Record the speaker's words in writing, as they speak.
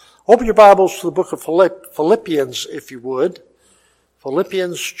Open your Bibles to the book of Philippians, if you would.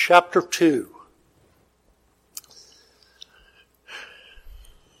 Philippians chapter 2.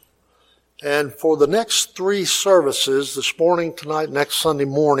 And for the next three services, this morning, tonight, next Sunday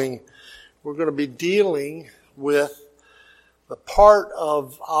morning, we're going to be dealing with the part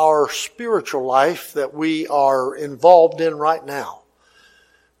of our spiritual life that we are involved in right now,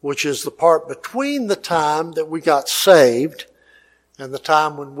 which is the part between the time that we got saved and the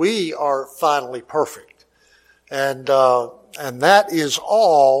time when we are finally perfect. And that is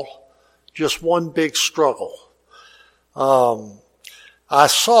all just one big struggle. I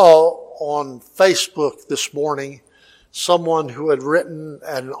saw on Facebook this morning someone who had written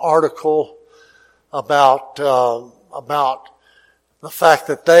an article about the fact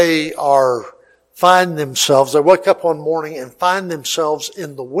that they wake up one morning and find themselves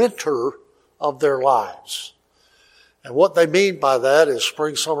in the winter of their lives. And what they mean by that is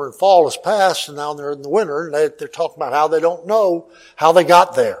spring, summer, and fall has passed, and now they're in the winter, and they're talking about how they don't know how they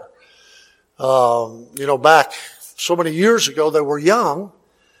got there. Back so many years ago, they were young,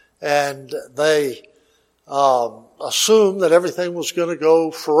 and they assumed that everything was going to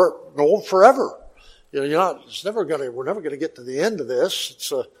go forever. We're never going to get to the end of this.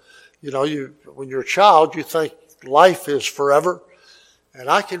 It's when you're a child, you think life is forever. And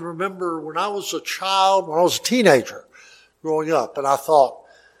I can remember when I was a teenager growing up, and I thought,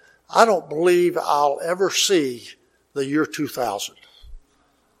 I don't believe I'll ever see the year 2000.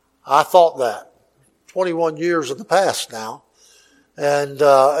 I thought that 21 years in the past now. And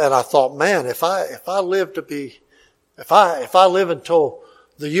I thought, man, if I live until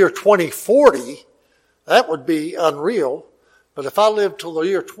the year 2040, that would be unreal. But if I lived till the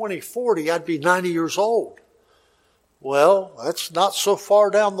year 2040, I'd be 90 years old. Well, that's not so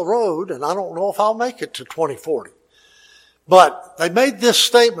far down the road, and I don't know if I'll make it to 2040. But they made this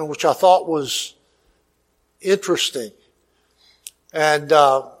statement, which I thought was interesting. And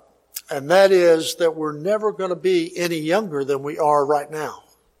that is that we're never going to be any younger than we are right now.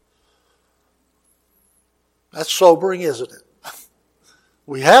 That's sobering, isn't it?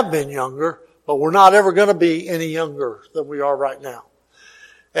 We have been younger, but we're not ever going to be any younger than we are right now.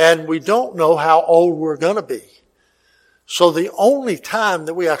 And we don't know how old we're going to be. So the only time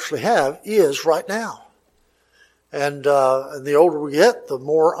that we actually have is right now. And the older we get, the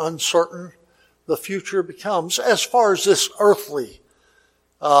more uncertain the future becomes as far as this earthly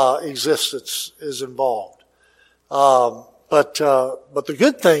existence is involved. But the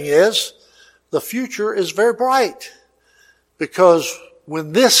good thing is the future is very bright, because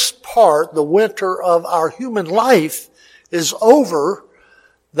when this part, the winter of our human life, is over,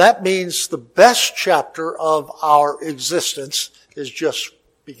 that means the best chapter of our existence is just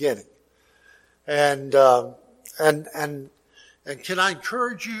beginning. And can I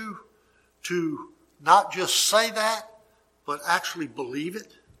encourage you to not just say that, but actually believe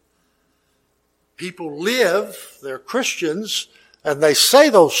it? People they're Christians, and they say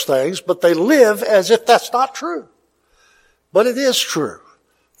those things, but they live as if that's not true. But it is true.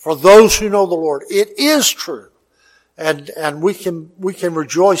 For those who know the Lord, it is true. And we can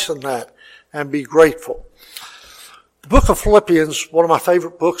rejoice in that and be grateful. The book of Philippians, one of my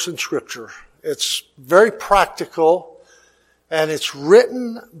favorite books in Scripture. It's very practical, and it's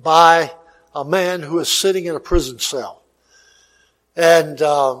written by a man who is sitting in a prison cell. And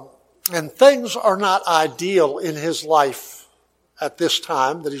things are not ideal in his life at this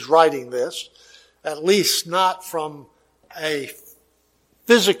time that he's writing this, at least not from a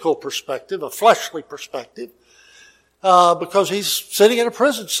physical perspective, a fleshly perspective, because he's sitting in a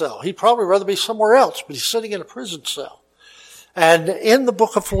prison cell. He'd probably rather be somewhere else, but he's sitting in a prison cell. And in the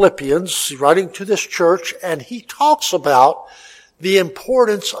book of Philippians, he's writing to this church, and he talks about the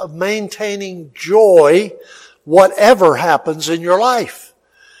importance of maintaining joy whatever happens in your life.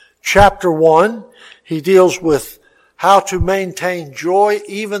 Chapter 1, he deals with how to maintain joy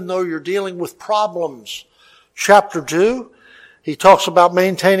even though you're dealing with problems. Chapter 2, he talks about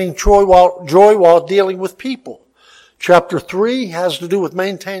maintaining joy while dealing with people. Chapter 3 has to do with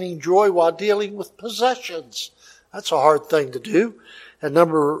maintaining joy while dealing with possessions. That's a hard thing to do.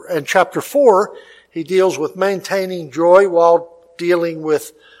 And chapter 4, he deals with maintaining joy while dealing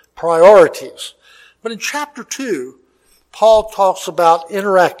with priorities. But in chapter 2, Paul talks about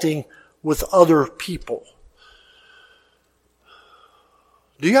interacting with other people.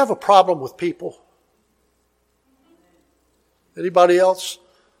 Do you have a problem with people? Anybody else?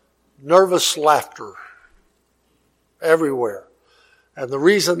 Nervous laughter everywhere. And the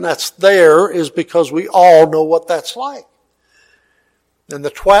reason that's there is because we all know what that's like. In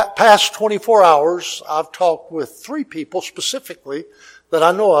the past 24 hours, I've talked with 3 people specifically that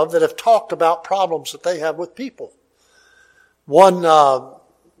I know of that have talked about problems that they have with people.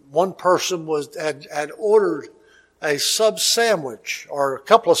 One person had ordered a sub sandwich or a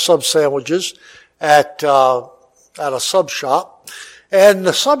couple of sub sandwiches at a sub shop, and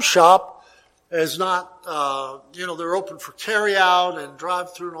the sub shop is not, they're open for carry out and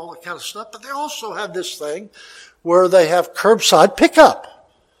drive through and all that kind of stuff, but they also have this thing where they have curbside pickup.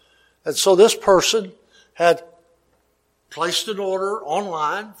 And so this person had placed an order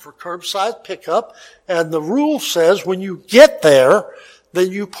online for curbside pickup, and the rule says when you get there,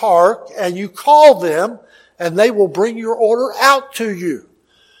 then you park and you call them and they will bring your order out to you.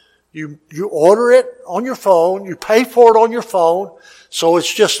 You order it on your phone, you pay for it on your phone, so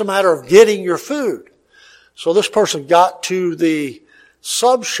it's just a matter of getting your food. So this person got to the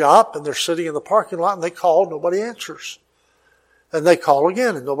sub shop and they're sitting in the parking lot and they call, nobody answers. And they call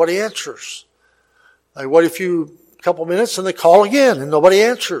again and nobody answers. They wait a couple minutes and they call again and nobody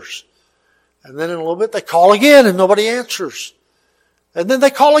answers. And then in a little bit they call again and nobody answers. And then they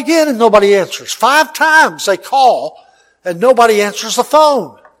call again and nobody answers. 5 times they call and nobody answers the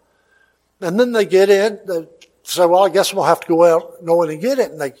phone. And then they get in, they say, well, I guess we'll have to go in and get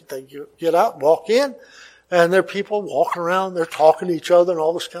it. And they get out and walk in, and there are people walking around, they're talking to each other and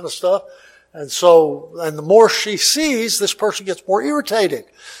all this kind of stuff. And the more she sees, this person gets more irritated.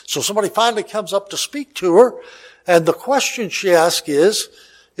 So somebody finally comes up to speak to her, and the question she asks is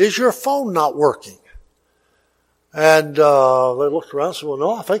your phone not working? And they looked around and said, well,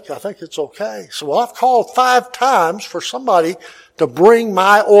 no, I think it's okay. So, well, I've called 5 times for somebody to bring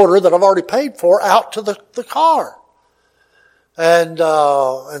my order that I've already paid for out to the car. And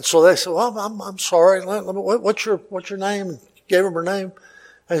so they said, well, I'm sorry. What's your name? And gave him her name.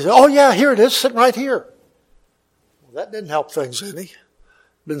 And he said, oh yeah, here it is, sitting right here. Well, that didn't help things any.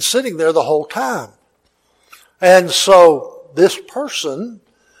 Been sitting there the whole time. And so this person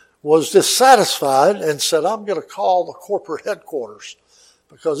was dissatisfied and said, I'm going to call the corporate headquarters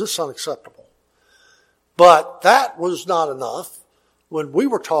because it's unacceptable. But that was not enough. When we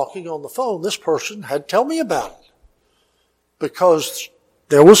were talking on the phone, this person had to tell me about it because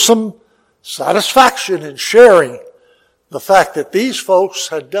there was some satisfaction in sharing the fact that these folks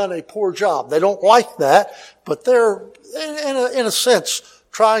had done a poor job. They don't like that, but they're, in a sense,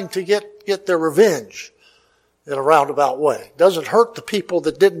 trying to get their revenge in a roundabout way. Doesn't hurt the people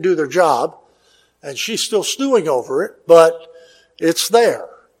that didn't do their job, and she's still stewing over it, but it's there.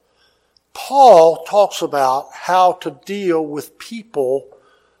 Paul talks about how to deal with people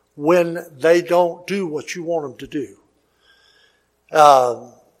when they don't do what you want them to do.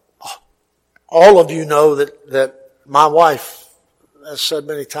 All of you know that my wife has said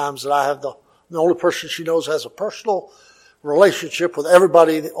many times that I have the only person she knows has a personal relationship with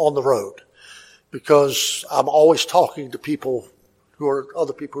everybody on the road, because I'm always talking to people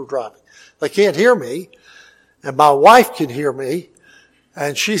other people who are driving. They can't hear me, and my wife can hear me,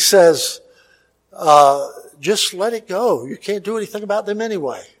 and she says, just let it go. You can't do anything about them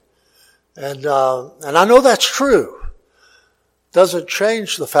anyway. And I know that's true. Doesn't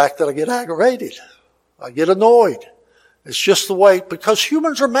change the fact that I get aggravated. I get annoyed. It's just the way, because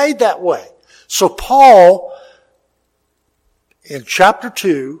humans are made that way. So Paul, in chapter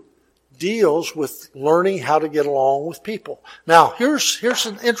 2, deals with learning how to get along with people. Now, here's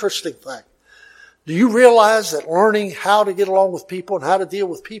an interesting thing. Do you realize that learning how to get along with people and how to deal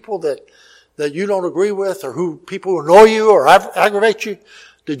with people that you don't agree with, or people who annoy you or aggravate you,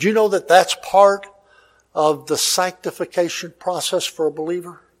 did you know that that's part of the sanctification process for a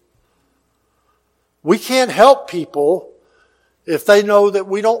believer? We can't help people if they know that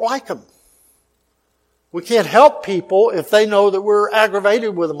we don't like them. We can't help people if they know that we're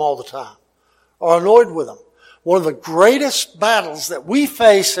aggravated with them all the time or annoyed with them. One of the greatest battles that we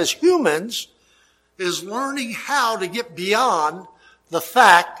face as humans is learning how to get beyond the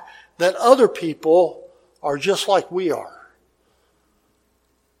fact that other people are just like we are.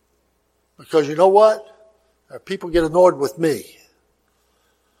 Because you know what? People get annoyed with me.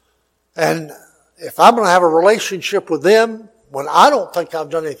 And if I'm going to have a relationship with them when I don't think I've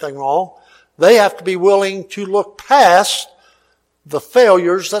done anything wrong, they have to be willing to look past the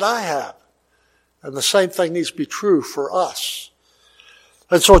failures that I have. And the same thing needs to be true for us.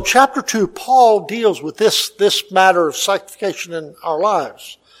 And so in chapter 2, Paul deals with this matter of sanctification in our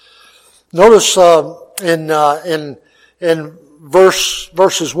lives. Notice in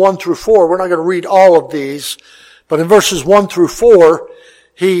verses 1 through 4, we're not going to read all of these, but in verses 1 through 4,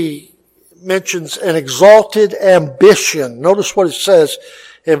 he mentions an exalted ambition. Notice what it says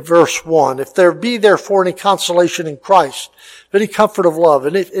in verse 1. If there be therefore any consolation in Christ, any comfort of love,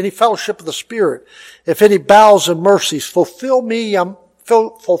 any fellowship of the Spirit, if any bowels and mercies, fill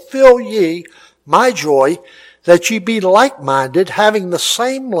fulfill ye my joy, that ye be like-minded, having the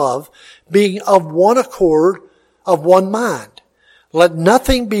same love, being of one accord, of one mind. Let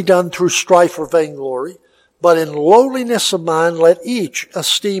nothing be done through strife or vainglory, but in lowliness of mind let each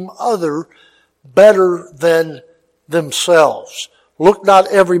esteem other better than themselves. Look not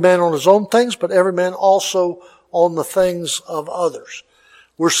every man on his own things, but every man also on the things of others.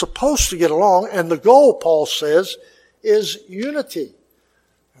 We're supposed to get along, and the goal, Paul says, is unity.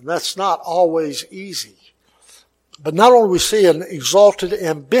 And that's not always easy. But not only do we see an exalted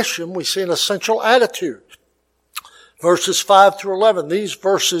ambition, we see an essential attitude. Verses 5 through 11. These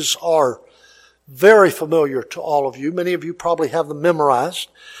verses are very familiar to all of you. Many of you probably have them memorized.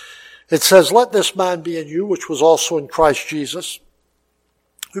 It says, let this mind be in you, which was also in Christ Jesus,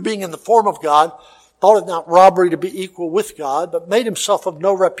 who being in the form of God, thought it not robbery to be equal with God, but made himself of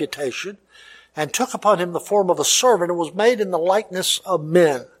no reputation, and took upon him the form of a servant, and was made in the likeness of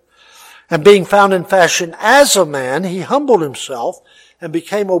men. And being found in fashion as a man, he humbled himself, and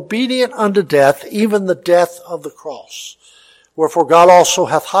became obedient unto death, even the death of the cross. Wherefore God also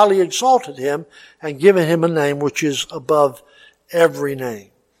hath highly exalted him, and given him a name which is above every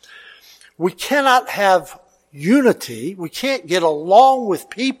name. We cannot have unity, we can't get along with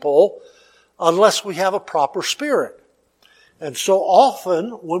people unless we have a proper spirit. And so often,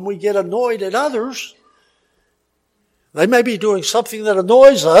 when we get annoyed at others, they may be doing something that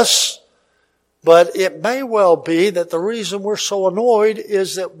annoys us, but it may well be that the reason we're so annoyed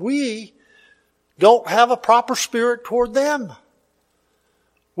is that we don't have a proper spirit toward them.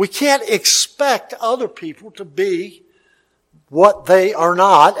 We can't expect other people to be what they are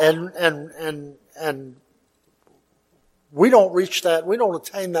not, and we don't reach that, we don't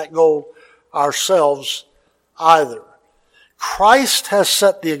attain that goal ourselves either. Christ has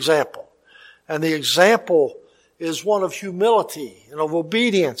set the example, and the example is one of humility and of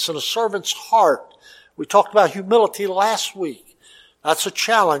obedience and a servant's heart. We talked about humility last week. That's a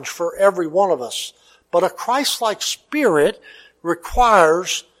challenge for every one of us. But a Christ-like spirit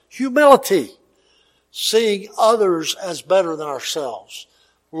requires humility, seeing others as better than ourselves,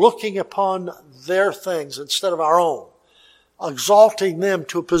 looking upon their things instead of our own, exalting them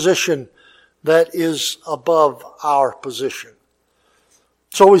to a position that is above our position.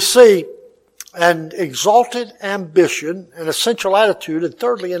 So we see an exalted ambition, an essential attitude, and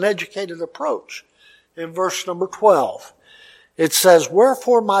thirdly, an educated approach. In verse number 12, it says,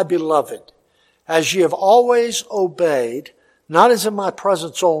 wherefore, my beloved, as ye have always obeyed, not as in my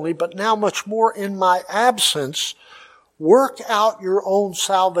presence only, but now much more in my absence, work out your own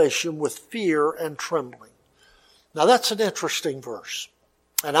salvation with fear and trembling. Now that's an interesting verse.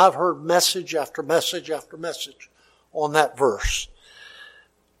 And I've heard message after message after message on that verse.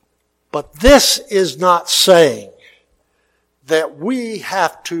 But this is not saying that we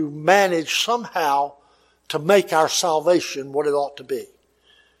have to manage somehow to make our salvation what it ought to be.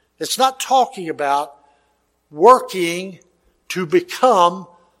 It's not talking about working to get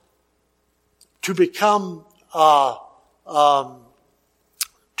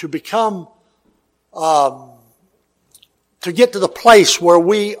to the place where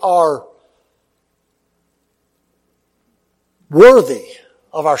we are worthy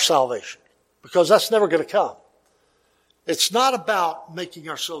of our salvation, because that's never going to come. It's not about making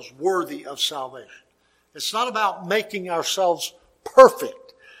ourselves worthy of salvation. It's not about making ourselves perfect.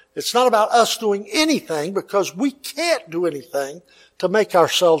 It's not about us doing anything, because we can't do anything to make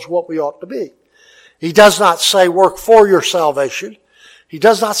ourselves what we ought to be. He does not say work for your salvation. He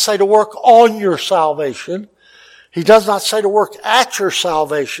does not say to work on your salvation. He does not say to work at your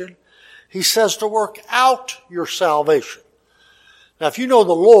salvation. He says to work out your salvation. Now, if you know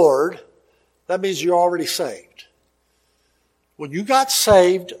the Lord, that means you're already saved. When you got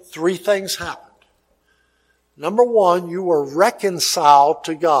saved, three things happened. Number one, you were reconciled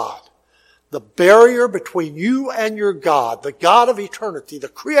to God. The barrier between you and your God, the God of eternity, the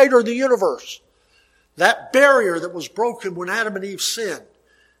creator of the universe, that barrier that was broken when Adam and Eve sinned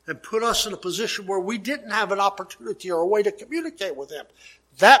and put us in a position where we didn't have an opportunity or a way to communicate with Him,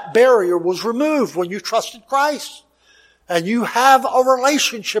 that barrier was removed when you trusted Christ. And you have a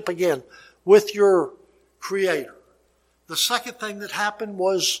relationship again with your Creator. The second thing that happened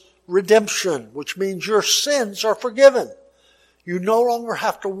was redemption, which means your sins are forgiven. You no longer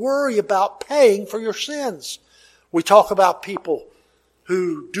have to worry about paying for your sins. We talk about people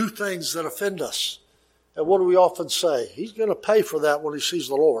who do things that offend us. And what do we often say? He's going to pay for that when he sees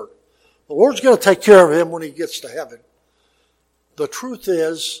the Lord. The Lord's going to take care of him when he gets to heaven. The truth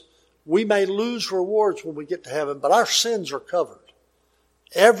is, we may lose rewards when we get to heaven, but our sins are covered.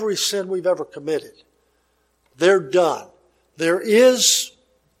 Every sin we've ever committed, they're done. There is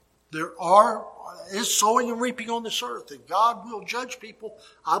sowing and reaping on this earth, and God will judge people,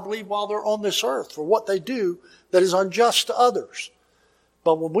 I believe, while they're on this earth for what they do that is unjust to others.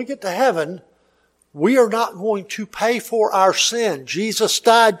 But when we get to heaven, we are not going to pay for our sin. Jesus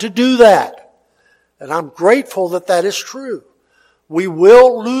died to do that. And I'm grateful that that is true. We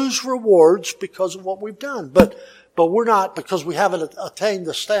will lose rewards because of what we've done. But we're not, because we haven't attained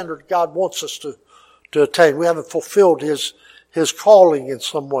the standard God wants us to attain. We haven't fulfilled His calling in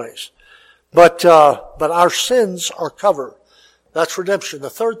some ways. But our sins are covered. That's redemption. The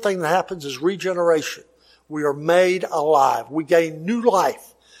third thing that happens is regeneration. We are made alive. We gain new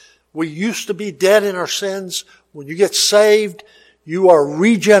life. We used to be dead in our sins. When you get saved, you are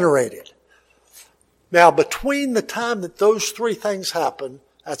regenerated. Now, between the time that those three things happen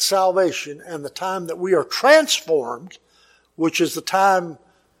at salvation and the time that we are transformed, which is the time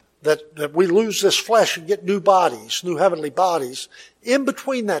that we lose this flesh and get new bodies, new heavenly bodies, in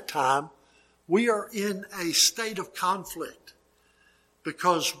between that time, we are in a state of conflict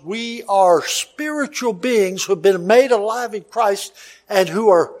because we are spiritual beings who have been made alive in Christ and who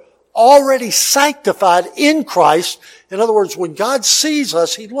are already sanctified in Christ. In other words, when God sees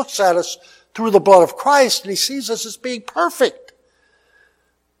us, He looks at us through the blood of Christ and He sees us as being perfect.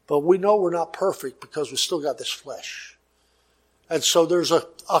 But we know we're not perfect because we still got this flesh. And so there's a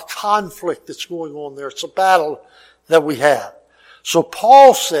conflict that's going on there. It's a battle that we have. So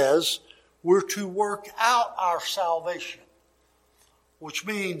Paul says we're to work out our salvation, which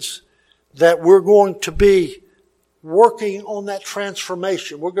means that we're going to be working on that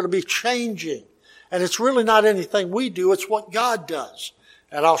transformation. We're going to be changing. And it's really not anything we do, it's what God does.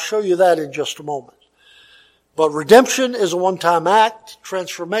 And I'll show you that in just a moment. But redemption is a one-time act.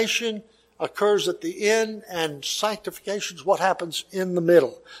 Transformation occurs at the end, and sanctification is what happens in the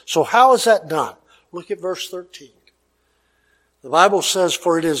middle. So how is that done? Look at verse 13. The Bible says,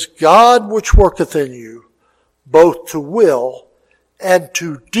 "For it is God which worketh in you, both to will and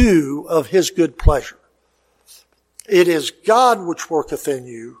to do of His good pleasure." It is God which worketh in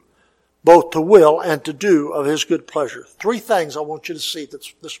you, both to will and to do of His good pleasure. Three things I want you to see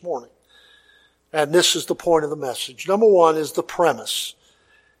this morning. And this is the point of the message. Number one is the premise.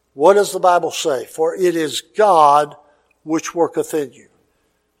 What does the Bible say? For it is God which worketh in you.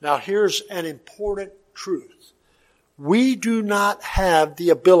 Now here's an important truth. We do not have the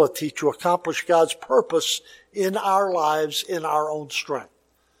ability to accomplish God's purpose in our lives in our own strength.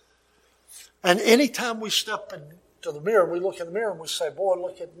 And anytime we step into the mirror, we look in the mirror and we say, boy,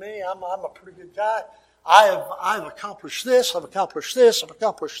 look at me, I'm a pretty good guy. I've accomplished this, I've accomplished this, I've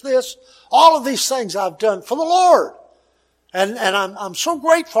accomplished this. All of these things I've done for the Lord. And I'm so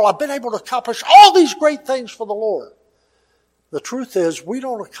grateful I've been able to accomplish all these great things for the Lord. The truth is, we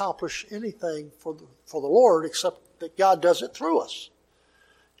don't accomplish anything for the Lord except that God does it through us.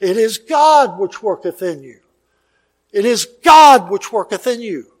 It is God which worketh in you. It is God which worketh in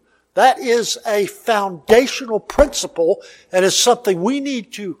you. That is a foundational principle and is something we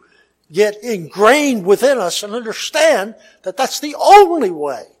need to get ingrained within us and understand that that's the only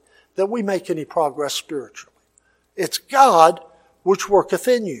way that we make any progress spiritually. It's God which worketh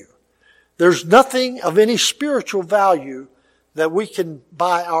in you. There's nothing of any spiritual value that we can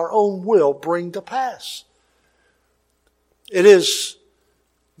by our own will bring to pass. It is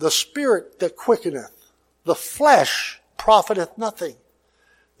the Spirit that quickeneth. The flesh profiteth nothing.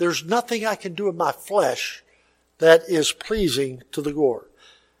 There's nothing I can do in my flesh that is pleasing to the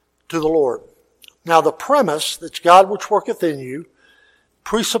Lord. Now the premise that God which worketh in you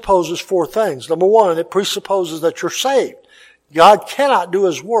presupposes four things. Number one, it presupposes that you're saved. God cannot do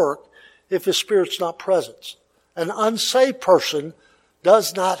His work if His Spirit's not present. An unsaved person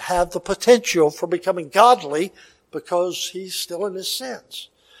does not have the potential for becoming godly because he's still in his sins.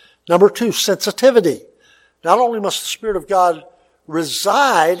 Number two, sensitivity. Not only must the Spirit of God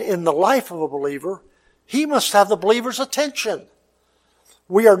reside in the life of a believer, He must have the believer's attention.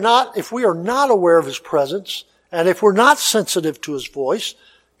 If we are not aware of His presence, and if we're not sensitive to His voice,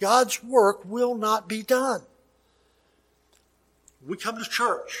 God's work will not be done. We come to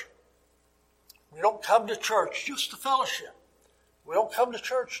church. We don't come to church just to fellowship. We don't come to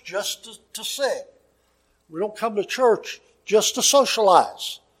church just to sing. We don't come to church just to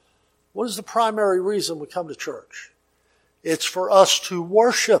socialize. What is the primary reason we come to church? It's for us to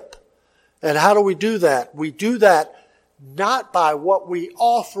worship. And how do we do that? We do that not by what we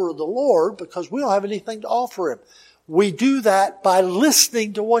offer the Lord, because we don't have anything to offer Him. We do that by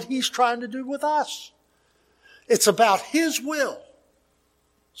listening to what He's trying to do with us. It's about His will.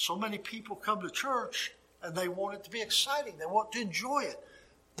 So many people come to church and they want it to be exciting. They want to enjoy it.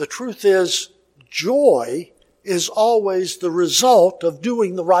 The truth is, joy is always the result of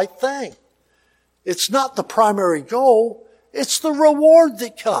doing the right thing. It's not the primary goal. It's the reward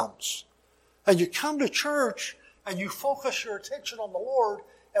that comes. And you come to church and you focus your attention on the Lord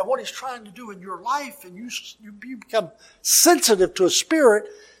and what He's trying to do in your life, and you become sensitive to His Spirit,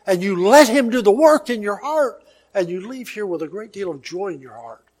 and you let Him do the work in your heart, and you leave here with a great deal of joy in your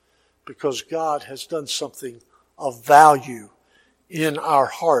heart because God has done something of value in our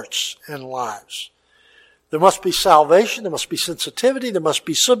hearts and lives. There must be salvation, there must be sensitivity, there must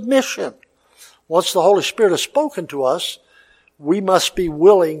be submission. Once the Holy Spirit has spoken to us, we must be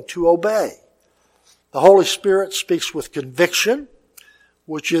willing to obey. The Holy Spirit speaks with conviction,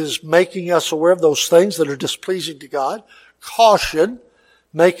 which is making us aware of those things that are displeasing to God. Caution,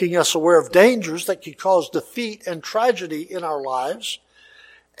 making us aware of dangers that can cause defeat and tragedy in our lives.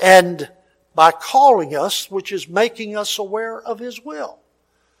 And by calling us, which is making us aware of His will.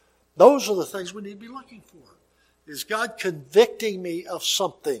 Those are the things we need to be looking for. Is God convicting me of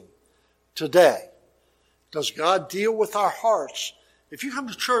something today? Does God deal with our hearts? If you come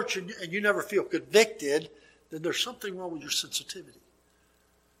to church and you never feel convicted, then there's something wrong with your sensitivity.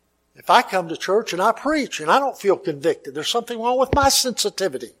 If I come to church and I preach and I don't feel convicted, there's something wrong with my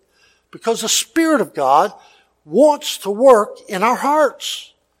sensitivity. Because the Spirit of God wants to work in our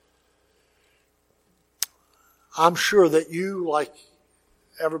hearts. I'm sure that you, like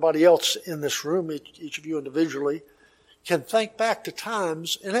everybody else in this room, each of you individually, can think back to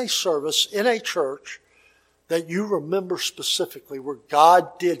times in a service, in a church, that you remember specifically where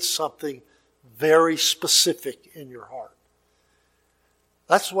God did something very specific in your heart.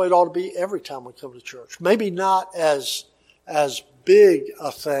 That's the way it ought to be every time we come to church. Maybe not as big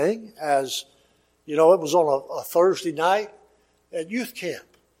a thing as, it was on a Thursday night at youth camp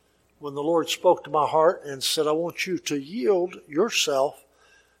when the Lord spoke to my heart and said, I want you to yield yourself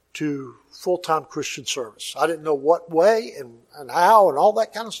to full-time Christian service. I didn't know what way and how and all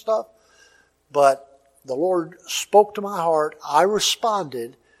that kind of stuff, but the Lord spoke to my heart, I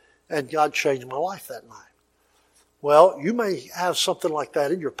responded, and God changed my life that night. Well, you may have something like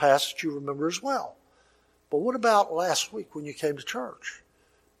that in your past that you remember as well. But what about last week when you came to church?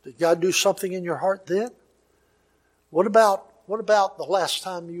 Did God do something in your heart then? What about the last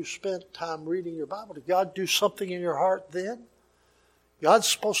time you spent time reading your Bible? Did God do something in your heart then? God's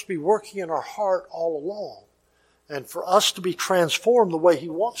supposed to be working in our heart all along. And for us to be transformed the way He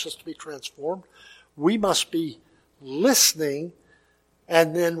wants us to be transformed, we must be listening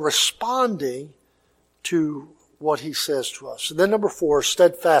and then responding to what He says to us. And then number 4,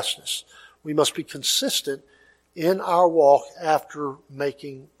 steadfastness. We must be consistent in our walk after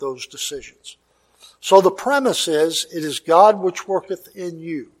making those decisions. So the premise is, it is God which worketh in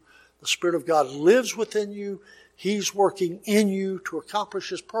you. The Spirit of God lives within you. He's working in you to accomplish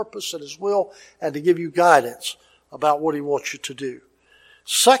His purpose and His will and to give you guidance about what He wants you to do.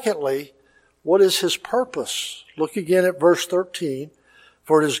 Secondly, what is His purpose? Look again at verse 13.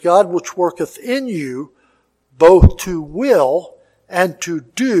 For it is God which worketh in you both to will and to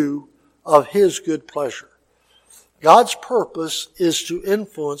do of His good pleasure. God's purpose is to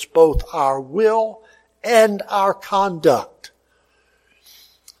influence both our will and our conduct.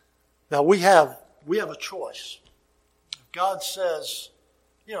 Now we have a choice. God says,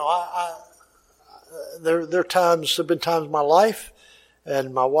 there have been times in my life,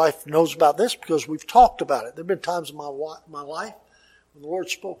 and my wife knows about this because we've talked about it. There have been times in my life when the Lord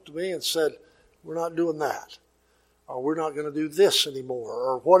spoke to me and said, we're not doing that, or we're not going to do this anymore,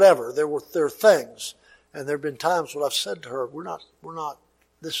 or whatever. There are things, and there have been times when I've said to her, we're not.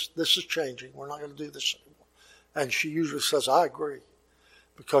 This is changing. We're not going to do this anymore. And she usually says, I agree,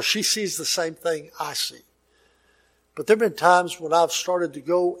 because she sees the same thing I see. But there have been times when I've started to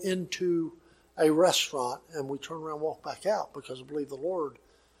go into a restaurant and we turn around and walk back out because I believe the Lord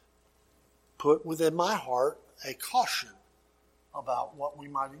put within my heart a caution about what we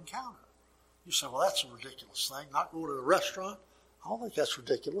might encounter. You say, well, that's a ridiculous thing, not going to a restaurant. I don't think that's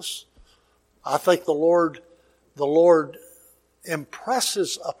ridiculous. I think the Lord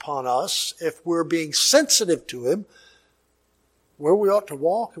impresses upon us, if we're being sensitive to Him, where we ought to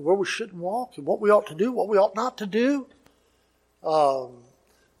walk and where we shouldn't walk, and what we ought to do, what we ought not to do.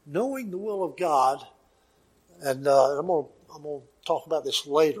 Knowing the will of God, and I'm going to talk about this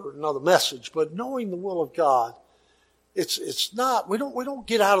later in another message, but knowing the will of God, it's not, we don't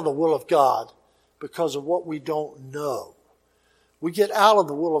get out of the will of God because of what we don't know. We get out of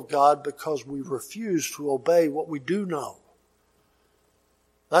the will of God because we refuse to obey what we do know.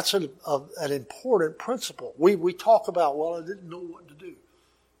 That's an important principle. We talk about, well, I didn't know what to do.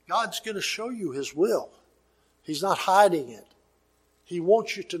 God's going to show you His will. He's not hiding it. He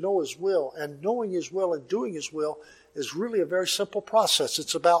wants you to know His will. And knowing His will and doing His will is really a very simple process.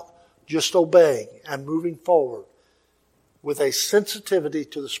 It's about just obeying and moving forward with a sensitivity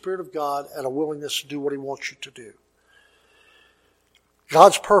to the Spirit of God and a willingness to do what He wants you to do.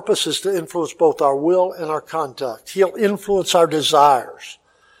 God's purpose is to influence both our will and our conduct. He'll influence our desires.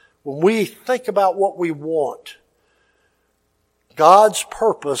 When we think about what we want, God's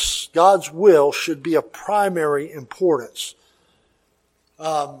purpose, God's will should be of primary importance.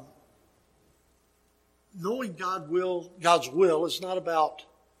 Knowing God's will is not about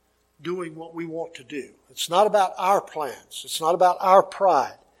doing what we want to do. It's not about our plans. It's not about our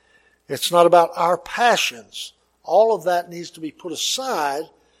pride. It's not about our passions. All of that needs to be put aside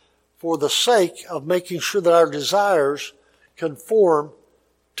for the sake of making sure that our desires conform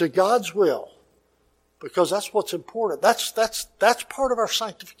to God's will. Because that's what's important. That's part of our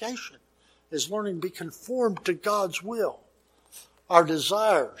sanctification, is learning to be conformed to God's will, our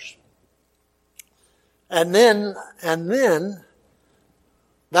desires. And then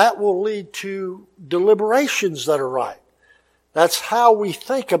that will lead to deliberations that are right. That's how we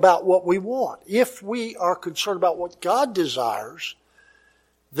think about what we want. If we are concerned about what God desires,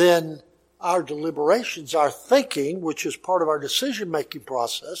 then our deliberations, our thinking, which is part of our decision-making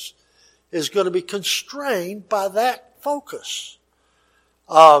process, is going to be constrained by that focus.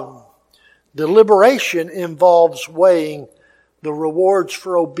 Deliberation involves weighing the rewards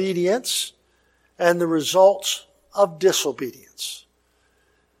for obedience and the results of disobedience.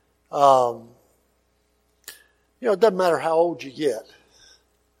 It doesn't matter how old you get.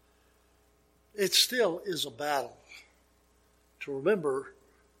 It still is a battle to remember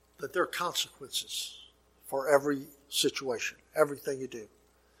that there are consequences for every situation, everything you do.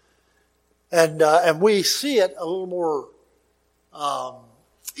 And we see it a little more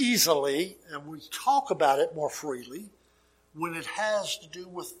easily, and we talk about it more freely when it has to do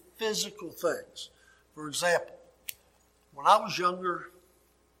with physical things. For example, when I was younger,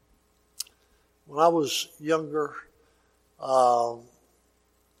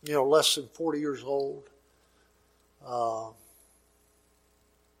 less than 40 years old,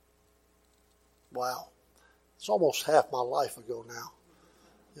 wow, it's almost half my life ago now.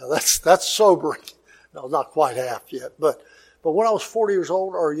 That's sobering. No, not quite half yet, but when I was 40 years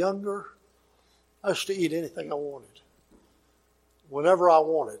old or younger, I used to eat anything I wanted, whenever I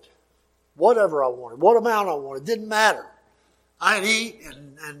wanted, whatever I wanted, what amount I wanted, didn't matter. I'd eat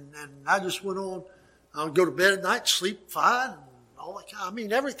and I just went on. I would go to bed at night, sleep fine, and all that kind. I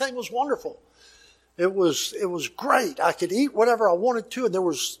mean, everything was wonderful. It was great. I could eat whatever I wanted to, and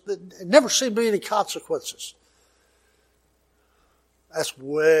it never seemed to be any consequences. That's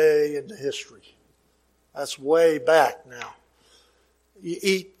way into history. That's way back now.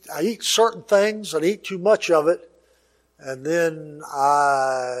 I eat certain things, and eat too much of it, and then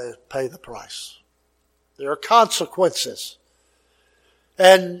I pay the price. There are consequences.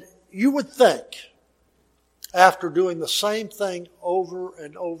 And you would think, after doing the same thing over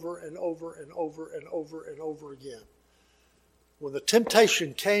and over and over and over and over and over again, when the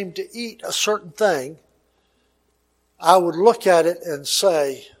temptation came to eat a certain thing, I would look at it and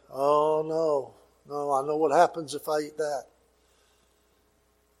say, oh no, I know what happens if I eat that.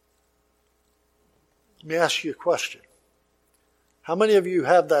 Let me ask you a question. How many of you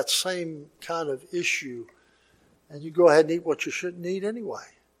have that same kind of issue and you go ahead and eat what you shouldn't eat anyway?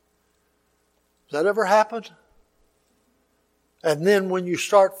 Does that ever happen? And then when you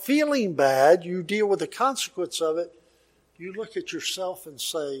start feeling bad, you deal with the consequence of it, you look at yourself and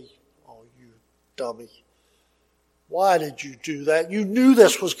say, oh, you dummy. Why did you do that? You knew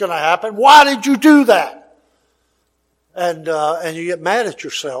this was going to happen. Why did you do that? And you get mad at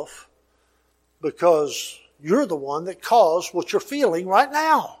yourself because you're the one that caused what you're feeling right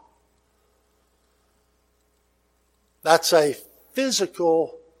now. That's a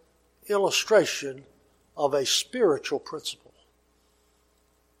physical illustration of a spiritual principle,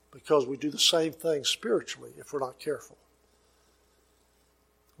 because we do the same thing spiritually if we're not careful.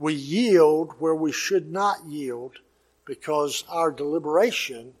 We yield where we should not yield because our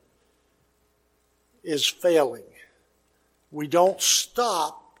deliberation is failing. We don't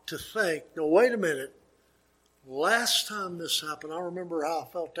stop to think, no, wait a minute, last time this happened, I remember how I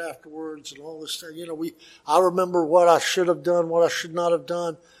felt afterwards and all this stuff. I remember what I should have done, what I should not have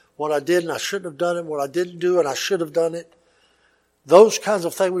done, what I did and I shouldn't have done it, what I didn't do and I should have done it. Those kinds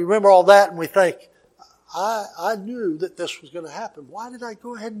of things. We remember all that and we think, I knew that this was going to happen. Why did I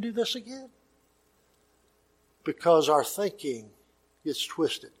go ahead and do this again? Because our thinking gets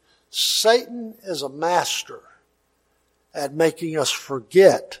twisted. Satan is a master at making us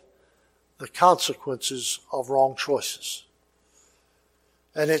forget the consequences of wrong choices.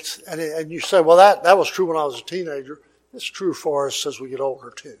 And you say, well, that was true when I was a teenager. It's true for us as we get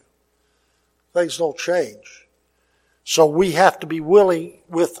older too. Things don't change. So we have to be willing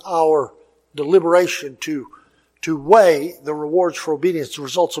with our deliberation to weigh the rewards for obedience, the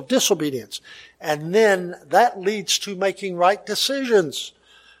results of disobedience. And then that leads to making right decisions.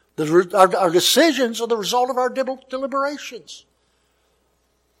 Our decisions are the result of our deliberations.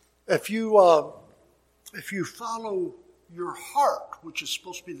 If you follow your heart, which is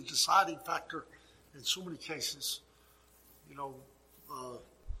supposed to be the deciding factor in so many cases, we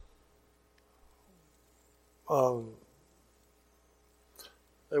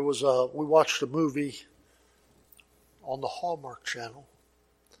watched a movie on the Hallmark Channel,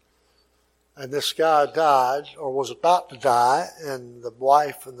 and this guy died or was about to die, and the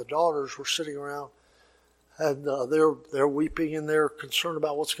wife and the daughters were sitting around, and they're weeping and they're concerned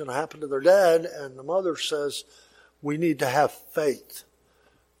about what's going to happen to their dad. And the mother says, "We need to have faith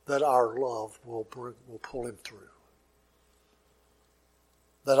that our love will pull him through,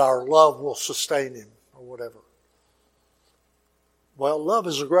 that our love will sustain him," or whatever. Well, love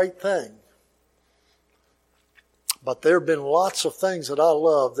is a great thing. But there have been lots of things that I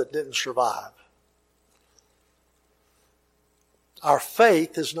love that didn't survive. Our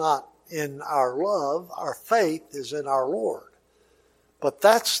faith is not in our love. Our faith is in our Lord. But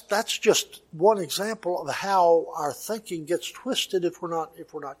that's just one example of how our thinking gets twisted if we're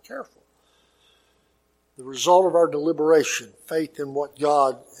not careful. The result of our deliberation, faith in what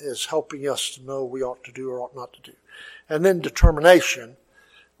God is helping us to know we ought to do or ought not to do. And then determination,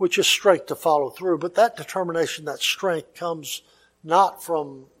 which is strength to follow through. But that determination, that strength comes not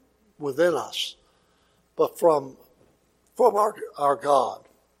from within us, but from our God.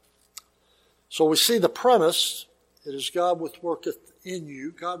 So we see the premise. It is God which worketh in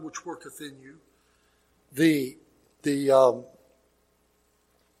you, God which worketh in you. The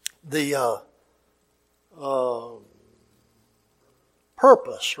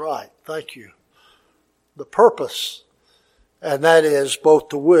purpose, right? Thank you. The purpose. And that is both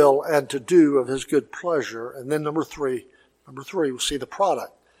to will and to do of His good pleasure. And then number three, we'll see the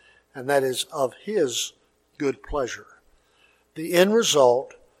product. And that is of His good pleasure. The end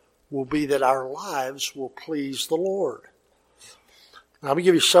result will be that our lives will please the Lord. Now, let me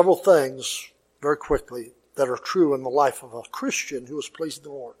give you several things very quickly that are true in the life of a Christian who is pleasing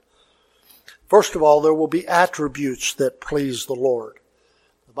the Lord. First of all, there will be attributes that please the Lord.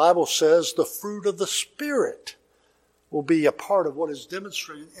 The Bible says the fruit of the Spirit will be a part of what is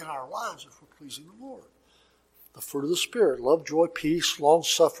demonstrated in our lives if we're pleasing the Lord. The fruit of the Spirit: love, joy, peace,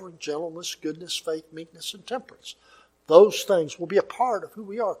 long-suffering, gentleness, goodness, faith, meekness, and temperance. Those things will be a part of who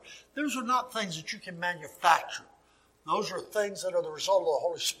we are. Those are not things that you can manufacture. Those are things that are the result of the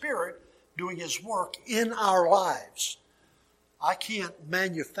Holy Spirit doing His work in our lives. I can't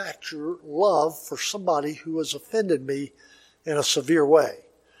manufacture love for somebody who has offended me in a severe way.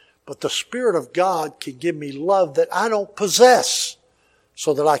 But the Spirit of God can give me love that I don't possess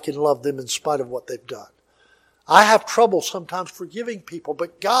so that I can love them in spite of what they've done. I have trouble sometimes forgiving people,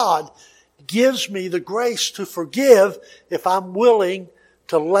 but God gives me the grace to forgive if I'm willing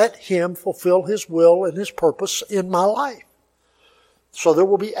to let Him fulfill His will and His purpose in my life. So there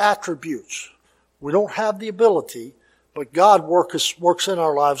will be attributes. We don't have the ability, but God works in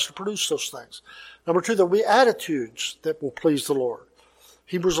our lives to produce those things. Number two, there will be attitudes that will please the Lord.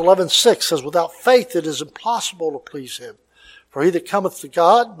 Hebrews 11:6 says, without faith it is impossible to please Him. For he that cometh to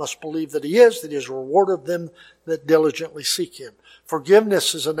God must believe that He is a rewarder of them that diligently seek Him.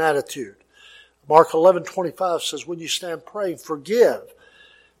 Forgiveness is an attitude. Mark 11:25 says, when you stand praying, forgive.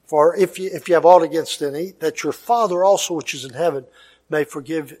 For if you have aught against any, that your Father also which is in heaven may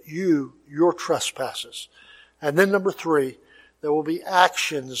forgive you your trespasses. And then number three, there will be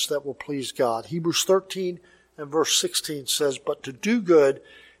actions that will please God. Hebrews 13 and verse 16 says, but to do good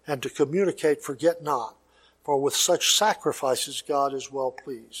and to communicate forget not, for with such sacrifices God is well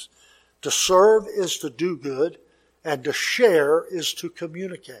pleased. To serve is to do good, and to share is to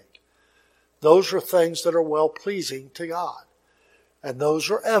communicate. Those are things that are well pleasing to God. And those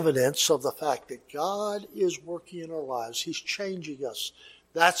are evidence of the fact that God is working in our lives. He's changing us.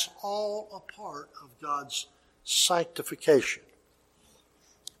 That's all a part of God's sanctification.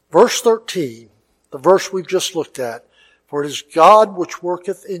 Verse 13, the verse we've just looked at, for it is God which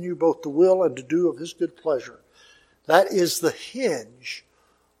worketh in you both to will and to do of His good pleasure. That is the hinge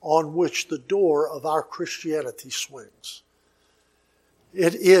on which the door of our Christianity swings.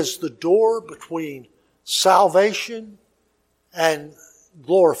 It is the door between salvation and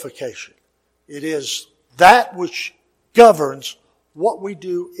glorification. It is that which governs what we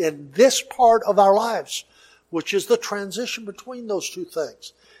do in this part of our lives. which is the transition between those two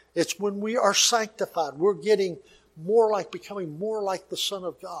things. It's when we are sanctified. We're getting becoming more like the Son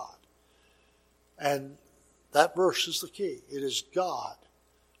of God. And that verse is the key. It is God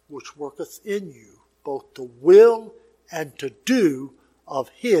which worketh in you both to will and to do of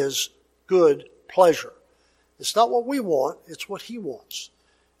His good pleasure. It's not what we want, it's what He wants.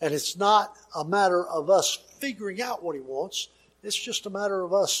 And it's not a matter of us figuring out what He wants. It's just a matter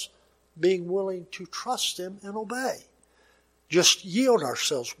of us being willing to trust Him and obey. Just yield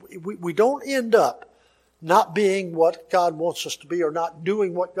ourselves. We don't end up not being what God wants us to be, or not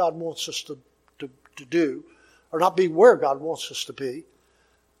doing what God wants us to do, or not being where God wants us to be.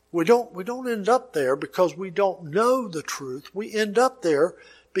 We don't end up there because we don't know the truth. We end up there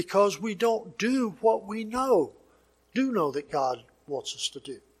because we don't do what we do know that God wants us to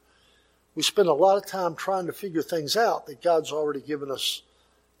do. We spend a lot of time trying to figure things out that God's already given us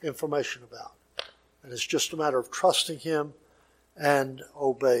information about. And it's just a matter of trusting Him and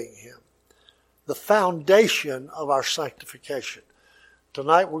obeying Him. The foundation of our sanctification.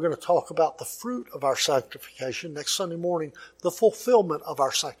 Tonight we're going to talk about the fruit of our sanctification. Next Sunday morning, the fulfillment of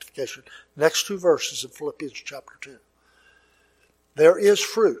our sanctification. Next 2 verses in Philippians chapter 2. There is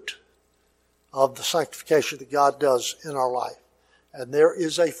fruit of the sanctification that God does in our life. And there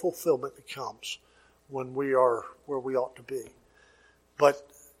is a fulfillment that comes when we are where we ought to be. But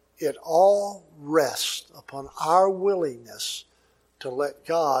it all rests upon our willingness to let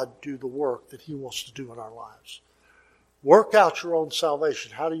God do the work that He wants to do in our lives. Work out your own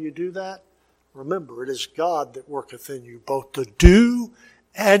salvation. How do you do that? Remember, it is God that worketh in you both to do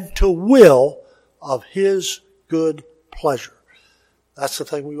and to will of His good pleasure. That's the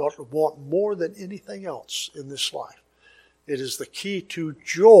thing we ought to want more than anything else in this life. It is the key to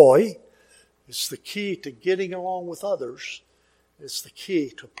joy. It's the key to getting along with others. It's the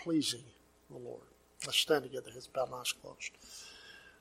key to pleasing the Lord. Let's stand together. Heads bowed and eyes closed.